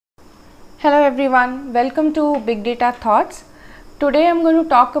Hello everyone, welcome to Big Data Thoughts. Today I'm going to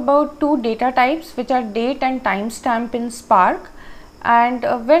talk about two data types which are date and timestamp in Spark. And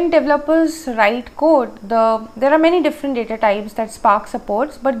when developers write code, there are many different data types that Spark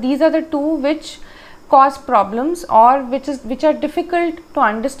supports, but these are the two which cause problems or which are difficult to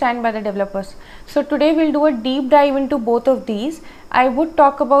understand by the developers. So today we'll do a deep dive into both of these. I would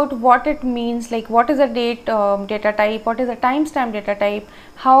talk about what it means, like what is a date data type, what is a timestamp data type,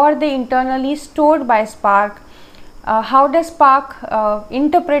 how are they internally stored by Spark, how does Spark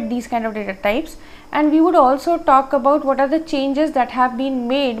interpret these kind of data types, and we would also talk about what are the changes that have been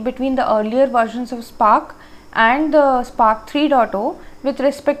made between the earlier versions of Spark and the Spark 3.0 with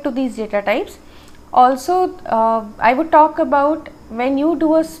respect to these data types. Also, I would talk about when you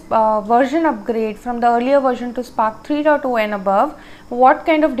do a version upgrade from the earlier version to Spark 3.0 and above, what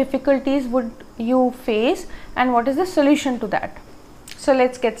kind of difficulties would you face and what is the solution to that. So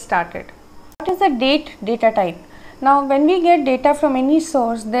let's get started. What is the date data type? Now when we get data from any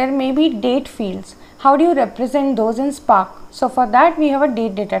source, there may be date fields. How do you represent those in Spark? So for that we have a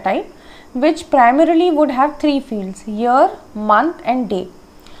date data type which primarily would have three fields: year, month and day.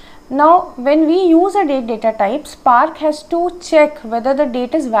 Now when we use a date data type, Spark has to check whether the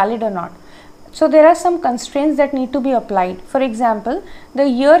date is valid or not. So there are some constraints that need to be applied. For example, the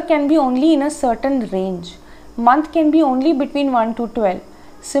year can be only in a certain range. Month can be only between 1 to 12.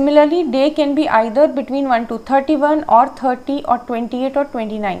 Similarly, day can be either between 1 to 31 or 30 or 28 or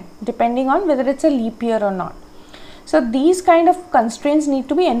 29, depending on whether it's a leap year or not. So these kind of constraints need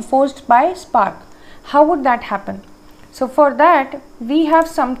to be enforced by Spark. How would that happen? So for that we have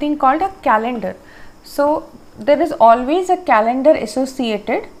something called a calendar. So there is always a calendar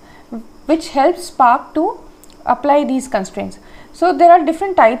associated which helps Spark to apply these constraints. So there are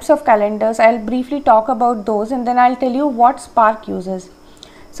different types of calendars. I'll briefly talk about those and then I'll tell you what Spark uses.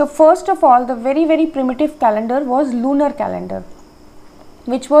 So first of all, the very primitive calendar was lunar calendar,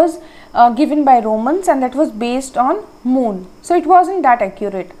 which was given by Romans, and that was based on moon. So it wasn't that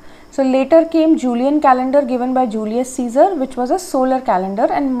accurate. So later came Julian calendar given by Julius Caesar, which was a solar calendar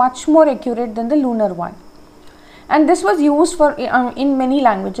and much more accurate than the lunar one. And this was used for in many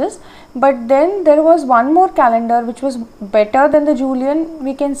languages. But then there was one more calendar which was better than the Julian,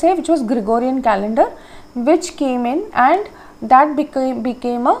 we can say, which was Gregorian calendar, which came in and that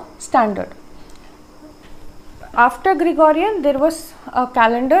became a standard. After Gregorian, there was a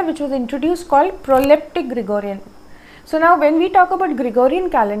calendar which was introduced called proleptic Gregorian. So now when we talk about Gregorian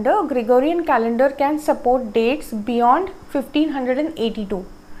calendar can support dates beyond 1582.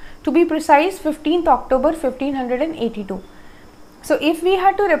 To be precise, 15th October 1582. So if we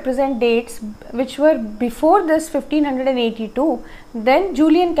had to represent dates which were before this 1582, then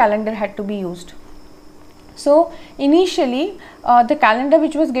Julian calendar had to be used. So initially the calendar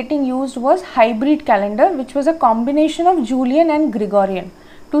which was getting used was hybrid calendar, which was a combination of Julian and Gregorian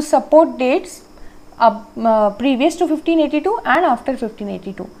to support dates previous to 1582 and after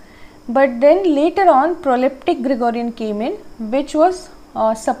 1582. But then later on proleptic Gregorian came in, which was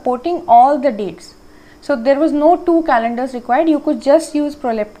supporting all the dates. So there was no two calendars required, you could just use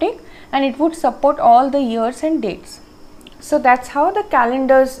proleptic and it would support all the years and dates. So that's how the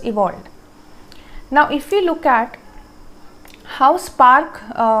calendars evolved. Now if we look at how Spark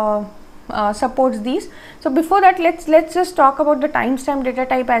supports these, so before that let's just talk about the timestamp data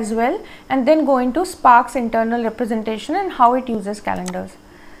type as well and then go into Spark's internal representation and how it uses calendars.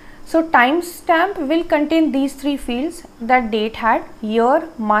 So timestamp will contain these three fields that date had: year,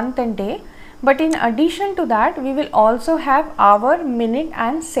 month and day. But in addition to that, we will also have hour, minute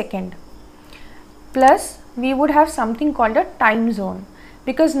and second. Plus we would have something called a time zone,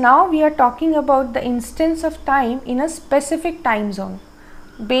 because now we are talking about the instance of time in a specific time zone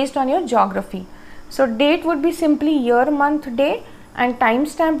based on your geography. So date would be simply year, month, day, and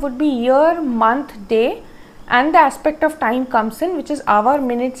timestamp would be year, month, day, and the aspect of time comes in, which is hour,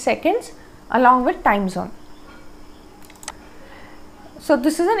 minute, seconds along with time zone. So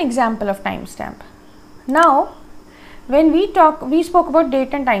this is an example of timestamp. Now when we spoke about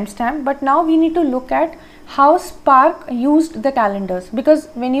date and timestamp, but now we need to look at how Spark used the calendars, because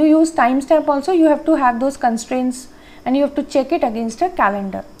when you use timestamp also you have to have those constraints and you have to check it against a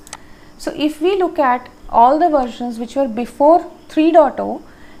calendar. So if we look at all the versions which were before 3.0,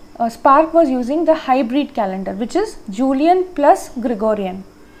 Spark was using the hybrid calendar, which is Julian plus Gregorian,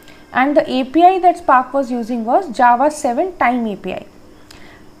 and the API that Spark was using was Java 7 time API.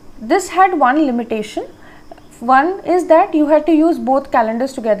 This had one limitation. One is that you had to use both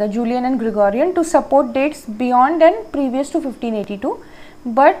calendars together, Julian and Gregorian, to support dates beyond and previous to 1582.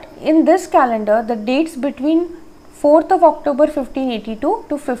 But in this calendar, the dates between 4th of October 1582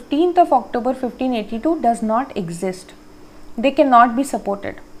 to 15th of October 1582 does not exist. They cannot be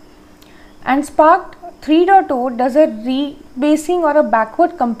supported. And Spark 3.0 does a rebasing or a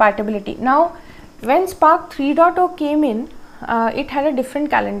backward compatibility. Now, when Spark 3.0 came in, it had a different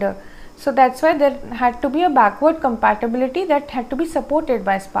calendar. So that's why there had to be a backward compatibility that had to be supported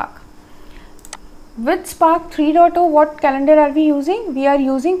by Spark. With Spark 3.0, what calendar are we using? We are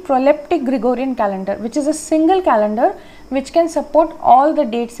using proleptic Gregorian calendar, which is a single calendar which can support all the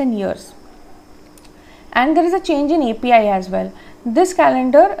dates and years. And there is a change in API as well. This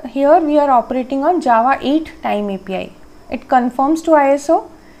calendar here we are operating on Java 8 time API. It conforms to ISO.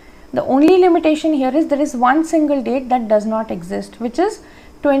 The only limitation here is there is one single date that does not exist, which is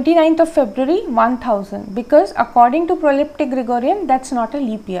 29th of February 1000, because according to proleptic Gregorian, that's not a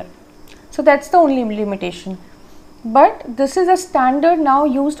leap year. So that's the only limitation. But this is a standard now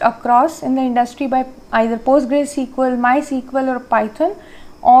used across in the industry by either PostgreSQL, MySQL or Python.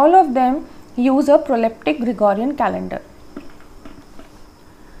 All of them use a proleptic Gregorian calendar.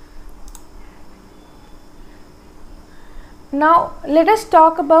 Now let us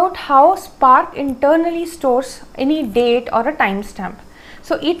talk about how Spark internally stores any date or a timestamp.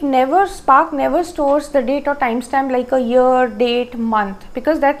 So Spark never stores the date or timestamp like a year, date, month,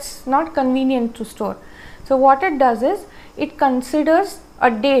 because that's not convenient to store. So what it does is it considers a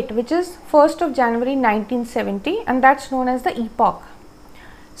date which is 1st of January 1970, and that's known as the epoch.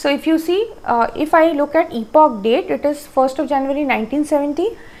 So if you see, if I look at epoch date, it is 1st of January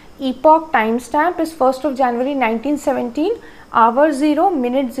 1970. Epoch timestamp is 1st of January 1917, hour 0,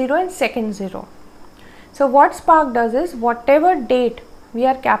 minute 0 and second 0. So what Spark does is whatever date we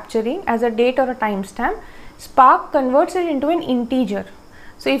are capturing as a date or a timestamp, Spark converts it into an integer.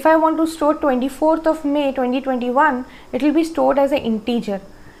 So if I want to store 24th of May 2021, it will be stored as an integer.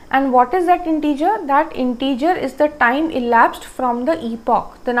 And what is that integer? That integer is the time elapsed from the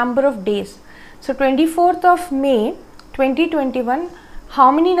epoch, the number of days. So 24th of May 2021, how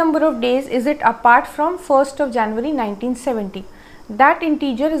many number of days is it apart from 1st of January 1970? That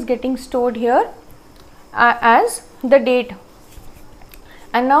integer is getting stored here as the date.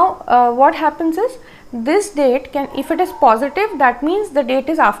 And now what happens is this date can, if it is positive, that means the date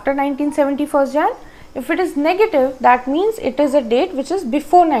is after 1971st Jan. If it is negative, that means it is a date which is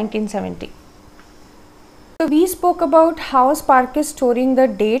before 1970. So we spoke about how Spark is storing the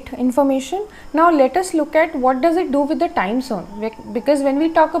date information. Now let us look at what does it do with the time zone, because when we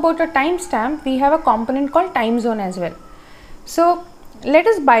talk about a timestamp, we have a component called time zone as well. So let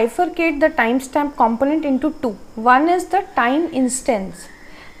us bifurcate the timestamp component into two. One is the time instance,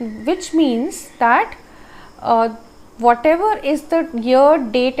 which means that whatever is the year,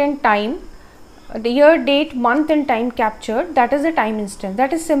 date and time, the year, date, month and time captured, that is the time instance.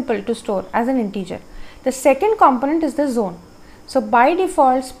 That is simple to store as an integer. The second component is the zone. So by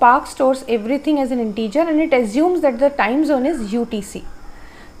default, Spark stores everything as an integer and it assumes that the time zone is UTC.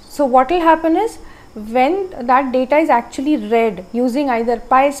 So what will happen is when that data is actually read using either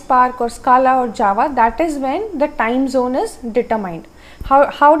PySpark or Scala or Java, that is when the time zone is determined.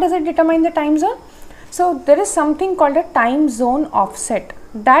 How does it determine the time zone? So there is something called a time zone offset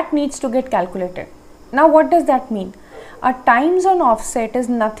that needs to get calculated. Now what does that mean? A time zone offset is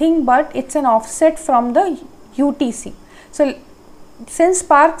nothing but it's an offset from the UTC. So since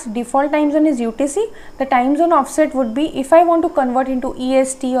Spark's default time zone is UTC, the time zone offset would be, if I want to convert into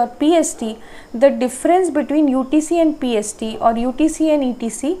EST or PST, the difference between UTC and PST or UTC and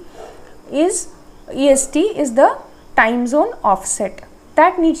ETC is EST is the time zone offset.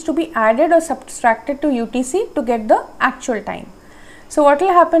 That needs to be added or subtracted to UTC to get the actual time. So what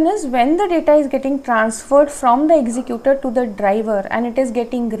will happen is when the data is getting transferred from the executor to the driver and it is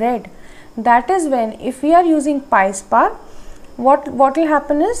getting read, that is when, if we are using PySpark, what will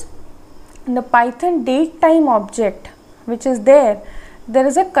happen is the Python date time object which is there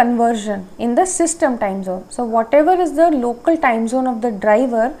is a conversion in the system time zone. So whatever is the local time zone of the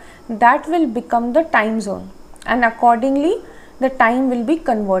driver, that will become the time zone, and accordingly the time will be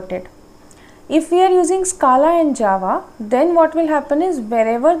converted. If we are using Scala and Java, then what will happen is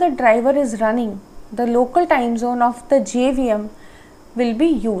wherever the driver is running, the local time zone of the JVM will be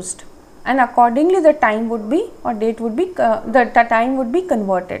used, and accordingly the time would be, or date would be, the time would be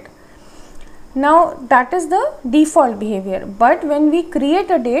converted. Now that is the default behavior, but when we create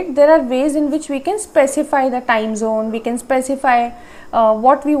a date, there are ways in which we can specify the time zone, we can specify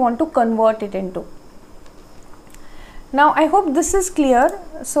what we want to convert it into. Now I hope this is clear.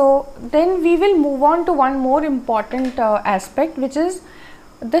 So then we will move on to one more important aspect, which is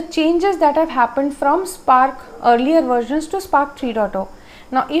the changes that have happened from Spark earlier versions to Spark 3.0.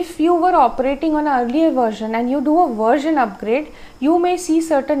 Now if you were operating on an earlier version and you do a version upgrade, you may see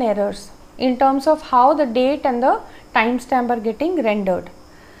certain errors in terms of how the date and the timestamp are getting rendered.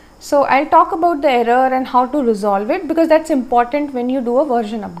 So I'll talk about the error and how to resolve it, because that's important when you do a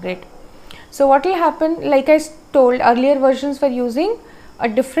version upgrade. So what will happen, like I told, earlier versions were using a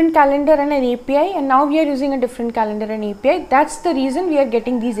different calendar and an API, and now we are using a different calendar and API. That's the reason we are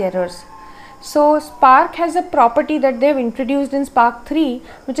getting these errors. So Spark has a property that they have introduced in Spark 3,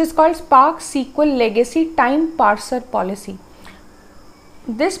 which is called Spark SQL Legacy Time Parser Policy.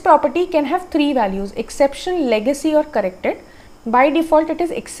 This property can have three values: exception, legacy, or corrected. By default it is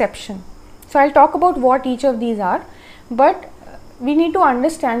exception. So I'll talk about what each of these are, but we need to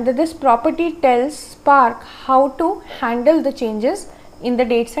understand that this property tells Spark how to handle the changes in the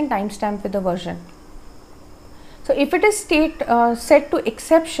dates and timestamp with the version. So if it is set to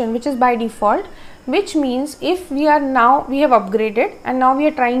exception, which is by default, which means if we have upgraded and now we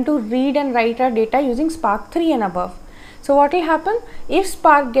are trying to read and write our data using Spark 3 and above. So what will happen if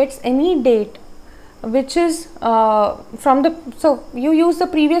Spark gets any date which is so you use the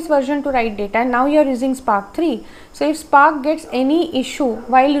previous version to write data and now you are using Spark 3. So if Spark gets any issue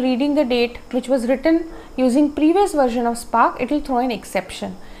while reading the date which was written using previous version of Spark, it will throw an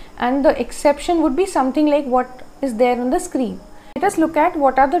exception, and the exception would be something like what is there on the screen. Let us look at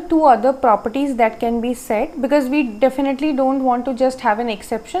what are the two other properties that can be set, because we definitely don't want to just have an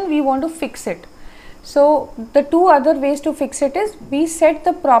exception, we want to fix it. So the two other ways to fix it is we set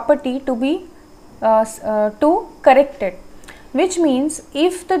the property to be to corrected, which means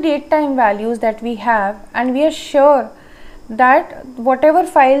if the date time values that we have and we are sure that whatever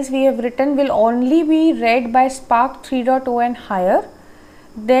files we have written will only be read by Spark 3.0 and higher,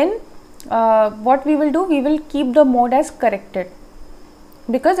 then what we will do, we will keep the mode as corrected,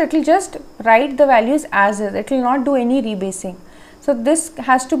 because it will just write the values as is, it will not do any rebasing. So this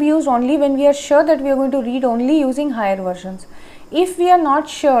has to be used only when we are sure that we are going to read only using higher versions. If we are not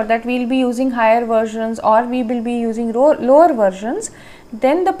sure that we will be using higher versions or we will be using lower versions,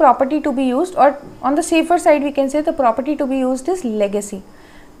 then the property to be used, or on the safer side we can say the property to be used, is legacy,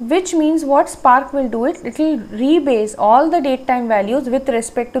 which means what Spark will do, it will rebase all the date time values with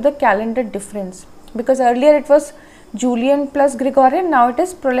respect to the calendar difference, because earlier it was Julian plus Gregorian, now it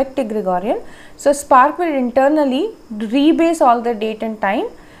is proleptic Gregorian. So Spark will internally rebase all the date and time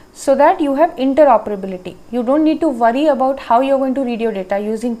so that you have interoperability. You don't need to worry about how you are going to read your data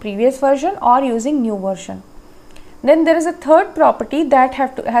using previous version or using new version. Then there is a third property that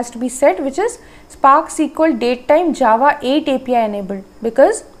has to be set, which is Spark SQL Datetime Java 8 API enabled,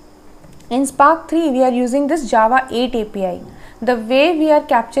 because in Spark 3 we are using this Java 8 API. The way we are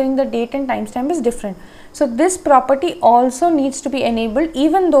capturing the date and timestamp is different. So this property also needs to be enabled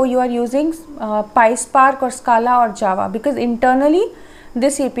even though you are using PySpark or Scala or Java, because internally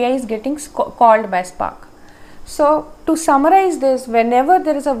this API is getting called by Spark. So to summarize this, whenever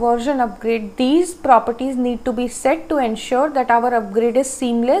there is a version upgrade, these properties need to be set to ensure that our upgrade is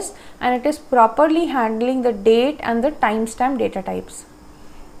seamless and it is properly handling the date and the timestamp data types.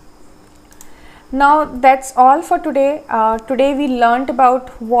 Now that's all for today. Today we learnt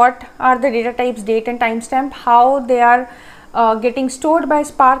about what are the data types, date and timestamp, how they are getting stored by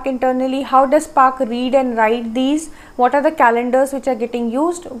Spark internally, how does Spark read and write these, what are the calendars which are getting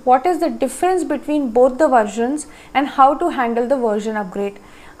used, what is the difference between both the versions, and how to handle the version upgrade.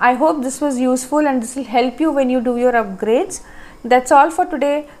 I hope this was useful and this will help you when you do your upgrades. That's all for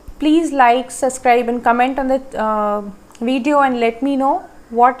today. Please like, subscribe and comment on the video and let me know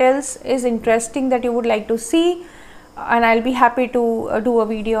what else is interesting that you would like to see, and I'll be happy to do a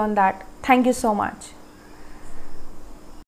video on that. Thank you so much.